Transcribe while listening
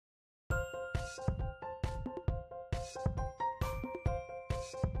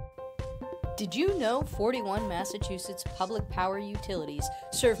Did you know 41 Massachusetts public power utilities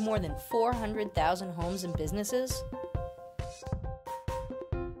serve more than 400,000 homes and businesses?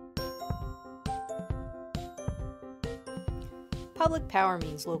 Public power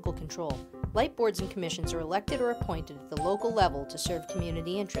means local control. Light boards and commissions are elected or appointed at the local level to serve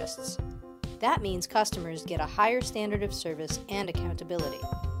community interests. That means customers get a higher standard of service and accountability.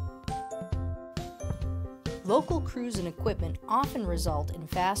 Local crews and equipment often result in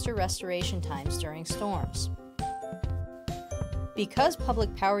faster restoration times during storms. Because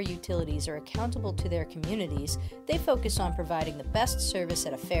public power utilities are accountable to their communities, they focus on providing the best service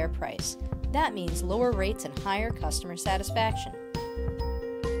at a fair price. That means lower rates and higher customer satisfaction.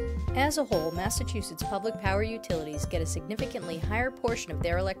 As a whole, Massachusetts public power utilities get a significantly higher portion of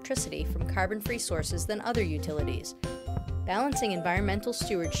their electricity from carbon-free sources than other utilities. Balancing environmental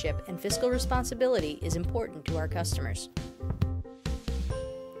stewardship and fiscal responsibility is important to our customers.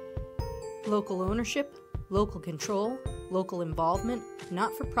 Local ownership, local control, local involvement,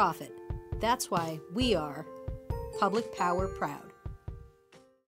 not for profit. That's why we are Public Power Proud.